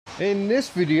In this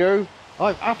video,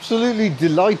 I'm absolutely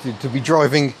delighted to be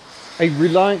driving a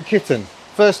Reliant Kitten.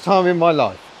 First time in my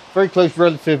life. Very close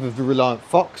relative of the Reliant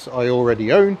Fox I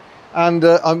already own. And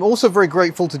I'm also very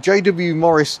grateful to JW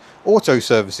Morris Auto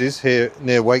Services here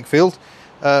near Wakefield.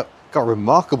 Got a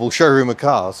remarkable showroom of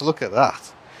cars, look at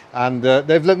that. And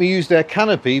they've let me use their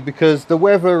canopy because the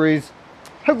weather is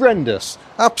horrendous,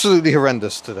 absolutely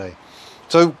horrendous today.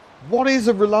 So what is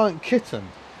a Reliant Kitten?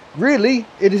 Really,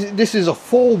 this is a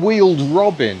four-wheeled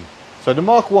Robin. So the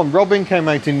Mark I Robin came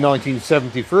out in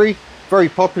 1973, very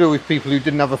popular with people who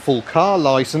didn't have a full car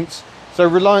license. So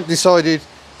Reliant decided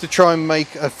to try and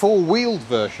make a four-wheeled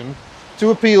version to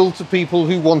appeal to people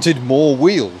who wanted more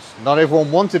wheels. Not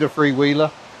everyone wanted a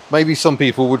three-wheeler. Maybe some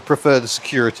people would prefer the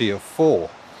security of four.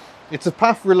 It's a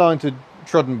path Reliant had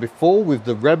trodden before with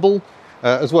the Rebel,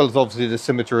 as well as obviously the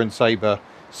Scimitar and Sabre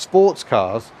sports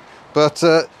cars. But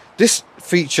this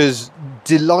features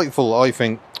delightful, I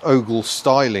think, oval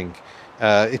styling.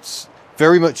 It's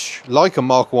very much like a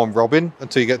Mark I Robin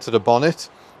until you get to the bonnet.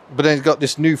 But then it's got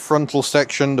this new frontal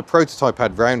section. The prototype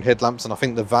had round headlamps, and I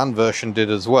think the van version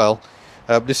did as well.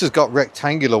 This has got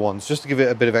rectangular ones, just to give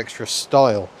it a bit of extra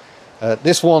style.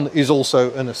 This one is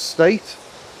also an estate,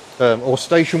 or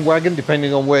station wagon,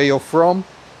 depending on where you're from.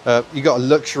 You got a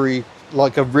luxury,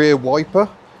 like a rear wiper.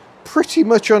 Pretty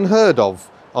much unheard of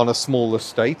on a small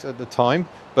estate at the time,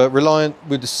 but Reliant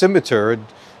with the Scimitar had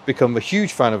become a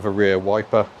huge fan of a rear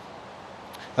wiper.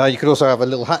 You could also have a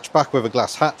little hatchback with a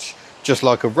glass hatch, just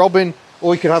like a Robin,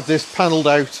 or you could have this panelled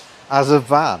out as a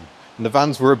van. And the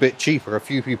vans were a bit cheaper. A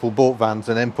few people bought vans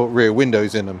and then put rear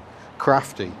windows in them.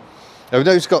 Crafty. Now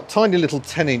it's got tiny little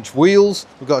 10-inch wheels.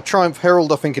 We've got a Triumph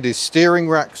Herald, I think it is, steering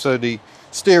rack, so the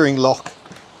steering lock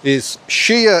is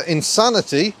sheer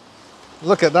insanity.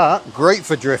 Look at that, great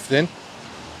for drifting.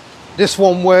 This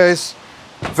one wears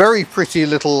very pretty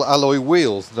little alloy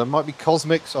wheels. There might be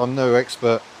cosmics, I'm no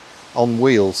expert on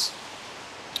wheels.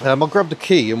 I'll grab the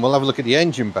key and we'll have a look at the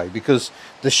engine bay because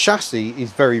the chassis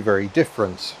is very, very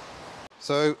different.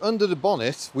 So under the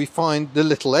bonnet we find the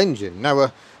little engine. Now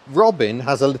a Robin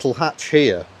has a little hatch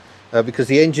here because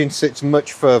the engine sits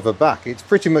much further back. It's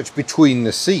pretty much between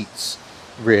the seats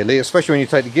really, especially when you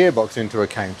take the gearbox into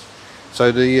account.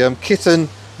 So the Kitten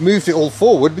moved it all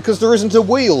forward because there isn't a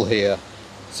wheel here,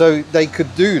 so they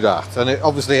could do that, and it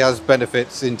obviously has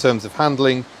benefits in terms of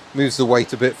handling, moves the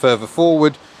weight a bit further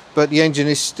forward, but the engine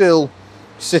is still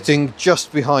sitting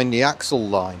just behind the axle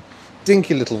line.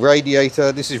 Dinky little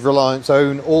radiator. This is Reliant's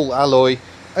own all alloy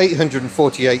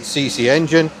 848cc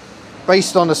engine,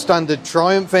 based on a standard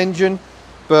Triumph engine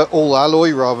but all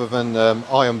alloy rather than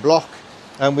iron block,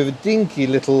 and with a dinky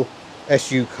little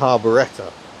SU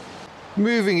carburettor.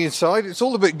 Moving inside, it's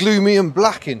all a bit gloomy and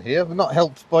black in here, but not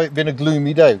helped by it being a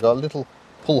gloomy day. We've got a little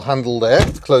pull handle there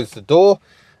to close the door.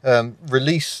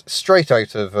 Release straight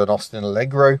out of an Austin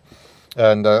Allegro,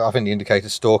 and I think the indicator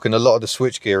stalk and a lot of the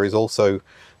switchgear is also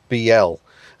BL.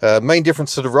 Main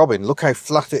difference to the Robin, look how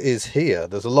flat it is here.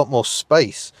 There's a lot more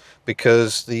space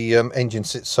because the engine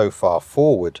sits so far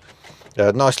forward.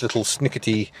 Nice little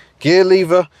snickety gear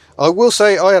lever. I will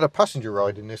say I had a passenger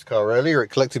ride in this car earlier. It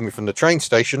collected me from the train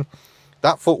station.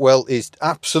 That footwell is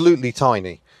absolutely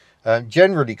tiny.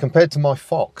 Generally, compared to my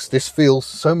Fox, this feels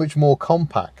so much more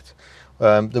compact.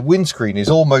 The windscreen is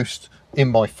almost in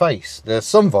my face. The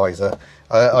sun visor,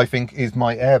 I think, is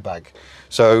my airbag.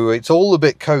 So it's all a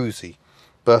bit cozy.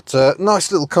 But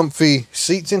nice little comfy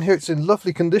seats in here. It's in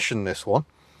lovely condition, this one.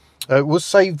 It was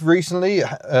saved recently.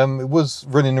 It was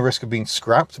running the risk of being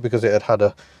scrapped because it had had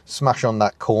a smash on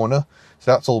that corner. So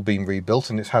that's all been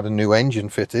rebuilt, and it's had a new engine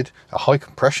fitted, a high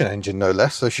compression engine no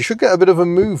less, so she should get a bit of a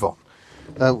move on.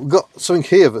 We've got something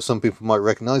here that some people might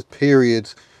recognise,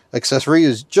 period accessory,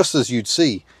 is just as you'd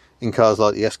see in cars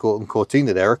like the Escort and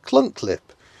Cortina there, a clunk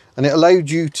clip. And it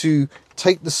allowed you to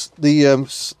take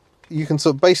you can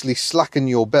sort of basically slacken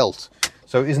your belt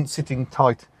so it isn't sitting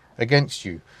tight against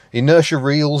you. Inertia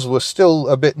reels were still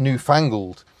a bit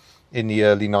newfangled in the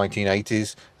early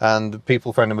 1980s, and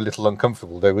people found them a little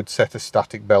uncomfortable. They would set a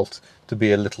static belt to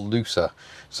be a little looser.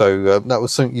 So that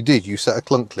was something you did. You set a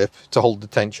clunk clip to hold the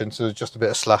tension, so there's just a bit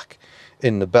of slack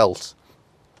in the belt.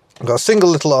 I've got a single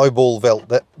little eyeball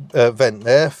vent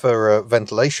there for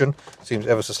ventilation. Seems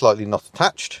ever so slightly not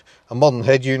attached. A modern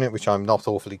head unit, which I'm not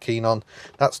awfully keen on.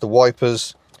 That's the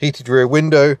wipers, heated rear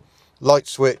window, light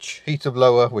switch, heater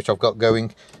blower, which I've got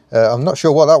going. I'm not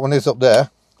sure what that one is up there.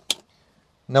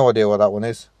 No idea what that one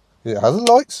is. Is it hazard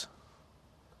lights?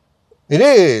 It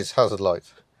is hazard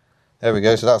lights. There we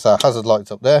go. So that's our hazard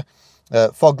lights up there.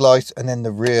 Fog light, and then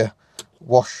the rear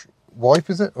wash wipe,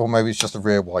 is it? Or maybe it's just a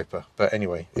rear wiper. But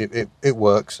anyway, it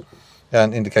works.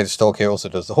 And indicator stalk here also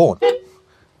does the horn.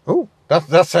 Oh,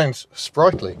 that sounds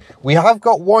sprightly. We have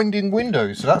got winding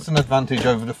windows, so that's an advantage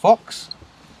over the Fox.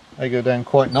 They go down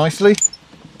quite nicely.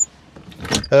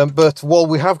 But while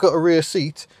we have got a rear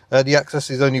seat, the access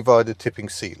is only via the tipping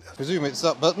seat. I presume it's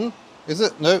that button. Is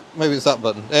it? No, maybe it's that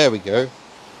button. There we go.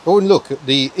 Oh, and look at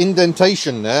the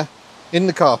indentation there in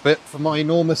the carpet for my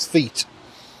enormous feet.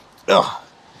 Ugh.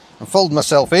 And fold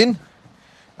myself in,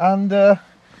 and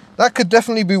that could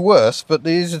definitely be worse, but it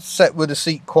is set with the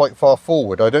seat quite far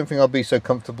forward. I don't think I'll be so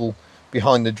comfortable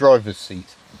behind the driver's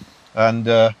seat. And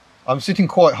I'm sitting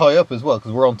quite high up as well,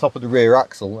 because we're on top of the rear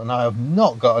axle, and I have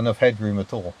not got enough headroom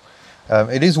at all.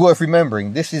 It is worth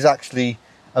remembering, this is actually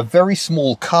a very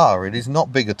small car. It is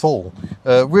not big at all.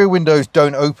 Rear windows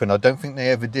don't open. I don't think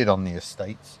they ever did on the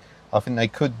estates. I think they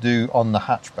could do on the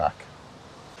hatchback.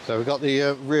 So we've got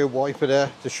the rear wiper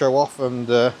there to show off, and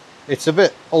it's a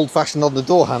bit old-fashioned on the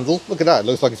door handle. Look at that, it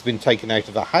looks like it's been taken out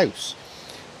of a house.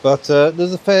 But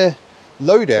there's a fair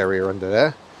load area under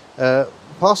there.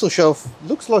 Parcel shelf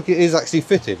looks like it is actually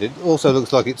fitted. It also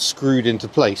looks like it's screwed into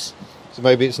place, so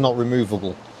maybe it's not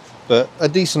removable. But a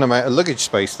decent amount of luggage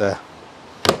space there.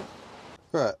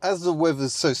 Right, as the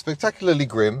weather's so spectacularly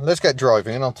grim, let's get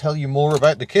driving and I'll tell you more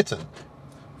about the Kitten.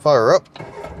 Fire up.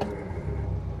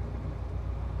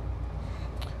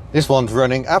 This one's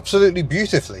running absolutely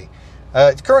beautifully.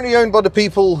 It's currently owned by the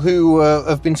people who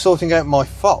have been sorting out my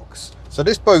Fox. So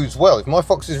this bodes well. If my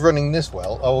Fox is running this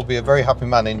well, I will be a very happy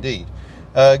man indeed.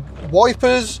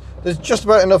 Wipers, there's just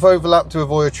about enough overlap to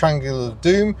avoid a triangle of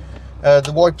doom.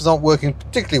 The wipers aren't working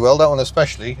particularly well, that one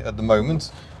especially at the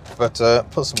moment. But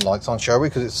put some lights on, shall we,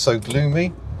 because it's so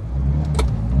gloomy.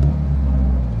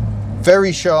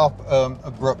 Very sharp,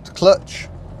 abrupt clutch.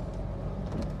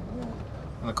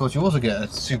 And of course you also get a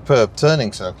superb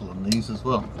turning circle on these as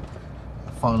well.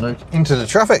 Follow into the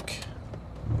traffic.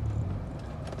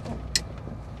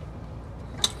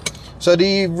 So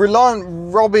the Reliant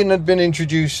Robin had been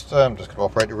introduced, I'm just going to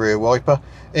operate the rear wiper,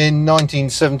 in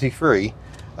 1973.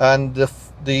 And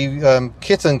the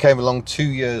Kitten came along 2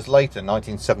 years later,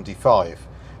 1975.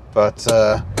 But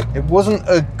it wasn't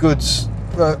a good,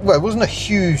 well, it wasn't a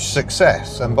huge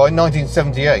success. And by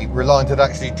 1978, Reliant had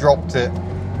actually dropped it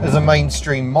as a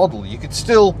mainstream model. You could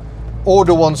still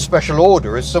order one special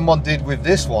order, as someone did with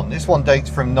this one. This one dates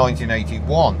from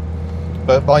 1981,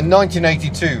 but by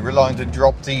 1982 Reliant had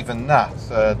dropped even that.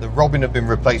 The Robin had been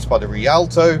replaced by the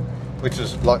Rialto, which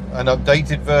was like an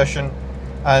updated version,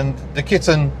 and the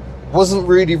Kitten wasn't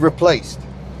really replaced.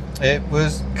 It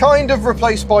was kind of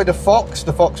replaced by the Fox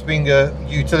being a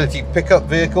utility pickup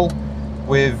vehicle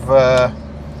with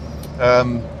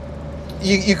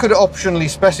you could optionally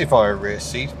specify a rear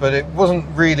seat, but it wasn't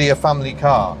really a family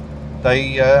car.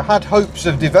 They had hopes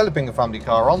of developing a family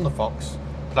car on the Fox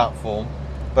platform,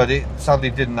 but it sadly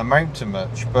didn't amount to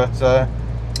much. But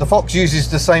the Fox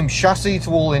uses the same chassis to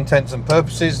all intents and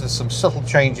purposes. There's some subtle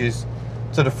changes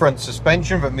to the front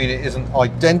suspension, but mean it isn't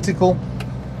identical.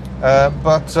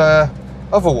 But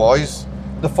otherwise,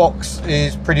 the Fox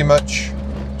is pretty much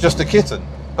just a Kitten,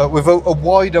 with a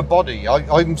wider body.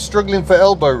 I'm struggling for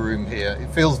elbow room here. It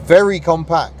feels very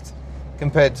compact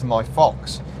compared to my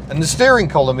Fox. And the steering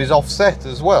column is offset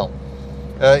as well.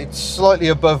 It's slightly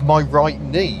above my right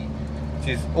knee, which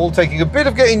is all taking a bit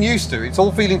of getting used to. It's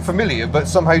all feeling familiar, but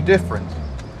somehow different.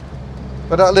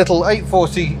 But that little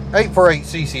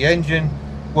 848cc engine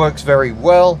works very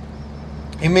well.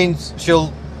 It means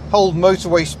she'll hold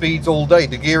motorway speeds all day.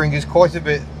 The gearing is quite a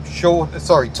bit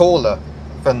taller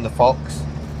than the Fox.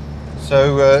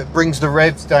 So it brings the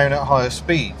revs down at higher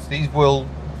speeds. These will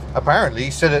apparently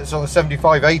sit at sort of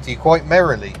 75-80 quite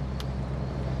merrily,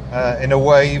 in a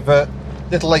way that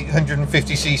little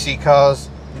 850cc cars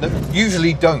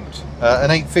usually don't.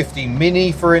 An 850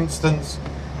 Mini, for instance,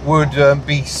 would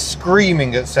be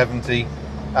screaming at 70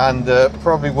 and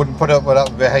probably wouldn't put up with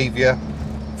that behaviour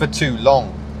for too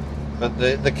long. But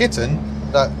the Kitten,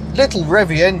 that little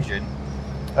revvy engine,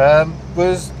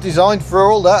 was designed for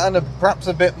all that and perhaps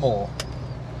a bit more.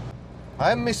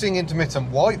 I am missing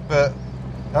intermittent white, but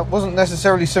that wasn't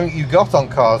necessarily something you got on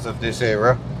cars of this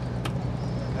era.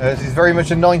 It is very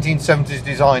much a 1970s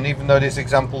design, even though this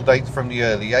example dates from the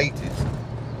early 80s.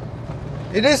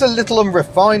 It is a little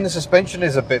unrefined. The suspension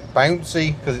is a bit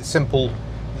bouncy because it's simple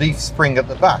leaf spring at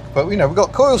the back, but you know, we've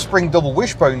got coil spring double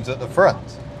wishbones at the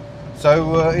front,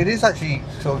 so it is actually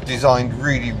sort of designed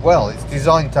really well. It's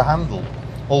designed to handle,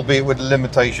 albeit with the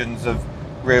limitations of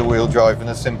rear wheel drive and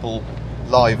a simple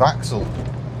live axle.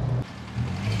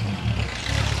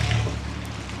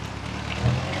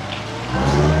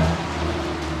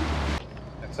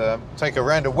 Let's take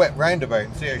a wet roundabout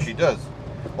and see how she does.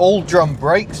 All drum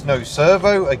brakes, no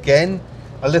servo. Again,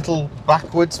 a little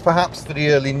backwards perhaps for the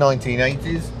early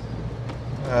 1980s.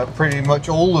 Pretty much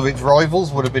all of its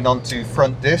rivals would have been onto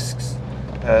front discs.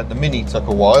 The Mini took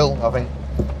a while. I think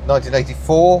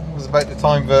 1984 was about the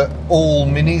time that all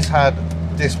Minis had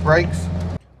disc brakes.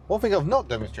 One thing I've not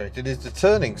demonstrated is the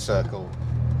turning circle.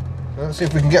 Let's see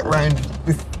if we can get round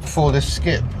before this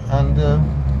skip. And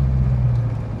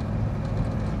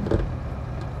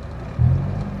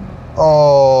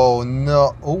oh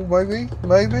no! Oh,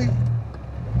 maybe.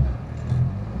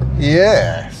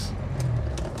 Yes.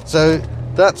 So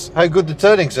that's how good the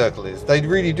turning circle is. They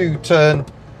really do turn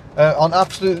on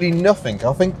absolutely nothing.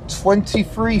 I think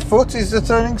 23 foot is the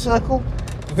turning circle.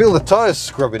 I feel the tyres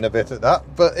scrubbing a bit at that,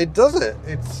 but it does it.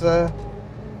 It's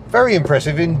very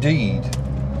impressive indeed.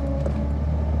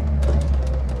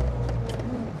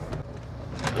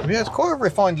 Yeah, it's quite a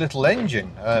refined little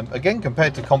engine. Again,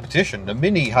 compared to competition, the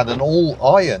Mini had an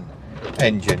all-iron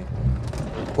engine.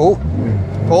 Oh,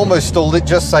 almost stalled it,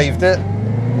 just saved it.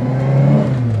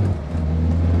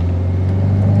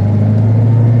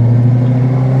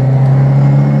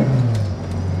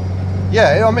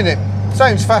 Yeah, I mean, it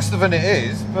sounds faster than it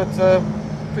is, but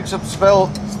picks up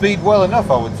speed well enough,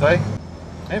 I would say.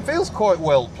 And it feels quite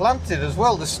well planted as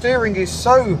well. The steering is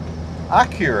so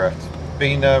accurate,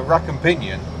 being rack and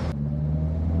pinion.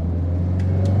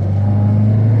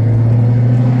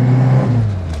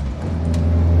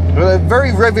 But they're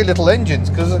very revvy little engines,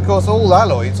 because of course all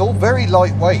alloy, it's all very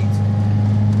lightweight.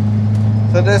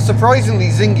 So they're surprisingly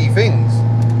zingy things.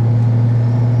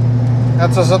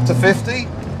 That's us up to 50.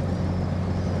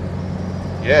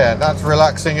 Yeah, that's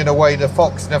relaxing in a way the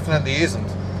Fox definitely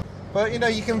isn't. But you know,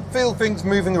 you can feel things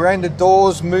moving around, the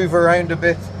doors move around a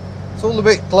bit. It's all a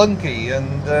bit clunky,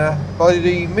 and by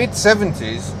the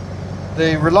mid-70s,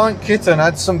 the Reliant Kitten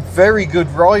had some very good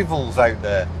rivals out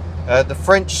there. The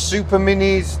French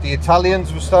superminis, the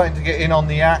Italians were starting to get in on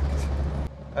the act.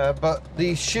 But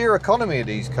the sheer economy of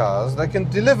these cars, they can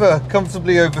deliver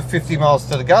comfortably over 50 miles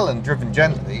to the gallon, driven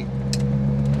gently,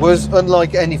 was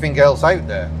unlike anything else out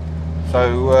there.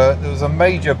 So there was a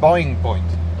major buying point.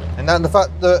 And then the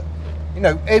fact that, you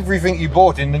know, everything you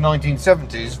bought in the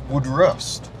 1970s would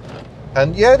rust.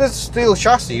 And yeah, there's steel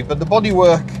chassis, but the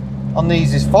bodywork on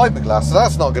these is fiberglass, so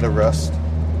that's not going to rust.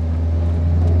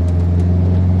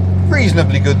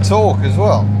 Reasonably good torque as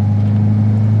well.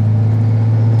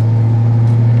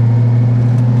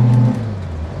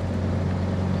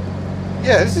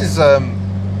 Yeah, this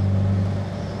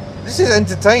is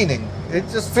entertaining. It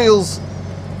just feels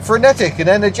frenetic and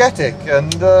energetic,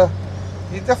 and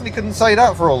you definitely couldn't say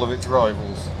that for all of its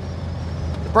rivals.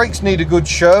 The brakes need a good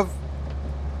shove.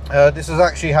 This has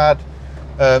actually had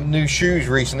new shoes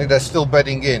recently. They're still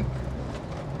bedding in,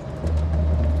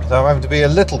 so I'm having to be a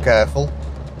little careful.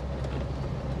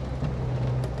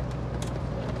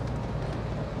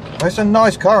 It's a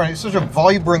nice car, and it's such a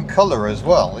vibrant colour as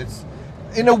well. It's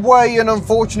in a way an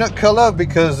unfortunate colour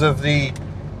because of the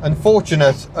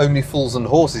unfortunate Only Fools and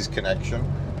Horses connection,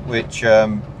 which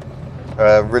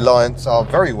Reliants are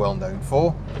very well known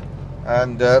for.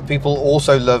 And people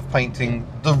also love painting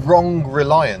the wrong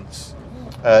Reliants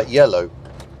yellow.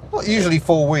 Not usually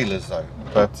four-wheelers though,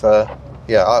 but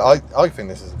yeah, I think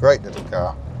this is a great little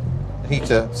car. The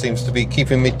heater seems to be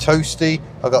keeping me toasty.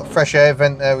 I've got fresh air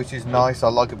vent there, which is nice. I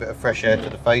like a bit of fresh air to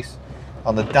the face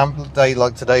on a damp day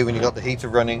like today when you've got the heater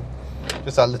running.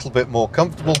 Just a little bit more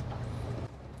comfortable.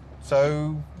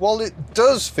 So while it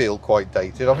does feel quite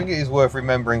dated, I think it is worth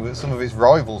remembering that some of its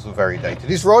rivals were very dated.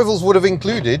 Its rivals would have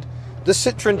included the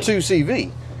Citroen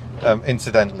 2CV,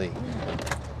 incidentally.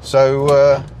 So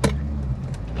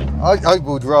I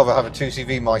would rather have a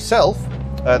 2CV myself.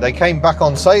 They came back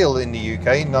on sale in the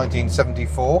UK in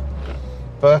 1974,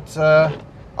 but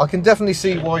I can definitely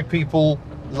see why people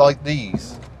like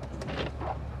these.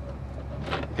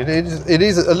 It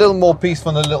is a little more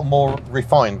peaceful and a little more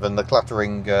refined than the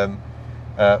clattering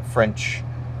French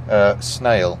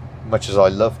snail, much as I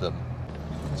love them.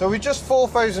 So with just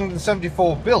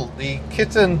 4,074 built, the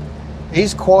Kitten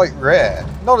is quite rare.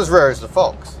 Not as rare as the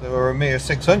Fox. There were a mere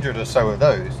 600 or so of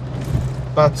those.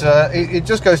 But it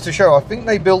just goes to show, I think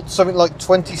they built something like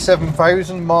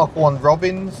 27,000 Mark I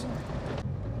Robins.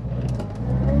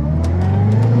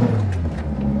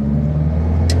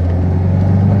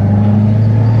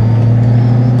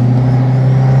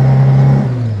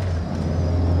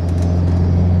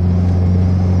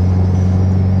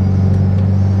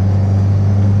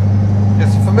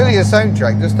 It's a familiar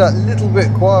soundtrack, just that little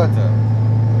bit quieter.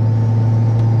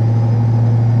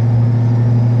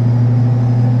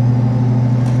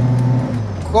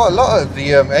 quite a lot of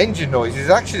the engine noise is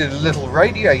actually the little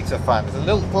radiator fan. It's a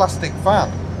little plastic fan,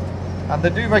 and they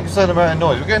do make a certain amount of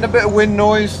noise. We're getting a bit of wind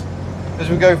noise as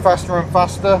we go faster and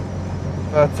faster,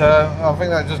 but I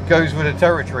think that just goes with the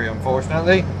territory,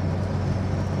 unfortunately.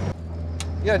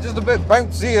 Yeah, just a bit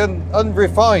bouncy and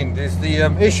unrefined is the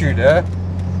issue there.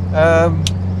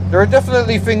 There are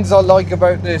definitely things I like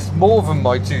about this more than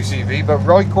my 2CV, but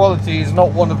ride quality is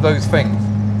not one of those things.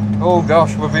 Oh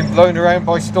gosh, we've been blown around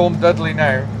by Storm Dudley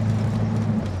now.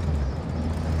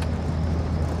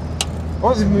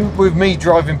 What's it with me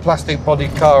driving plastic body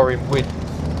car in wind?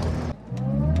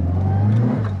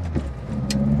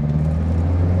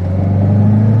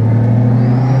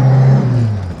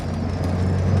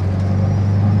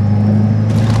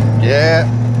 Yeah,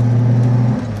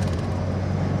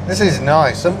 this is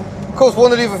nice. And of course,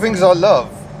 one of the other things I love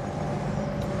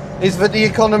is that the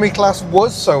economy class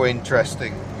was so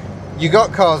interesting. You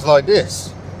got cars like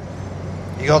this,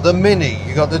 you got the Mini,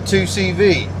 you got the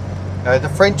 2CV, the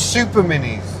French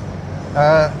superminis.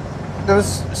 There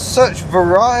was such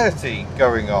variety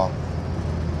going on,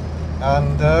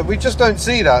 and we just don't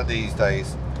see that these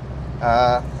days.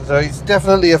 So it's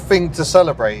definitely a thing to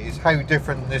celebrate, is how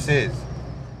different this is.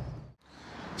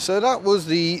 So that was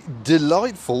the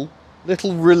delightful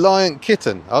little Reliant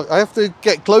Kitten. I have to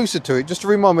get closer to it just to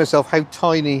remind myself how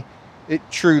tiny it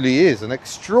truly is. An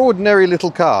extraordinary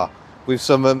little car with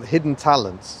some hidden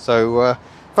talents. So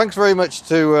thanks very much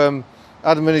to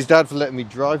Adam and his dad for letting me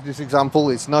drive this example.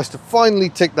 It's nice to finally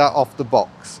tick that off the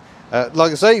box.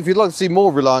 Like I say, if you'd like to see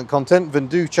more Reliant content, then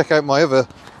do check out my other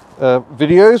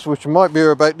videos, which might be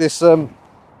about this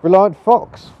Reliant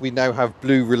Fox. We now have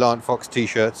blue Reliant Fox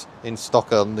t-shirts in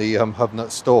stock on the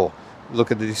Hubnut store. Look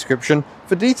at the description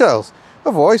for details.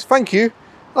 Otherwise, thank you.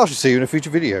 I shall see you in a future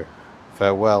video.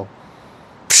 Farewell.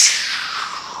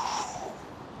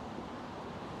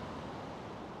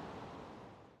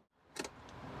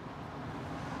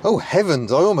 Oh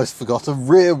heavens, I almost forgot a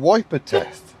rear wiper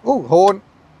test. Oh, horn.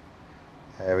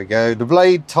 There we go. The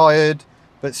blade tired,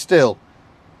 but still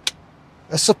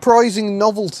a surprising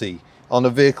novelty on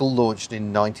a vehicle launched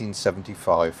in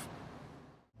 1975.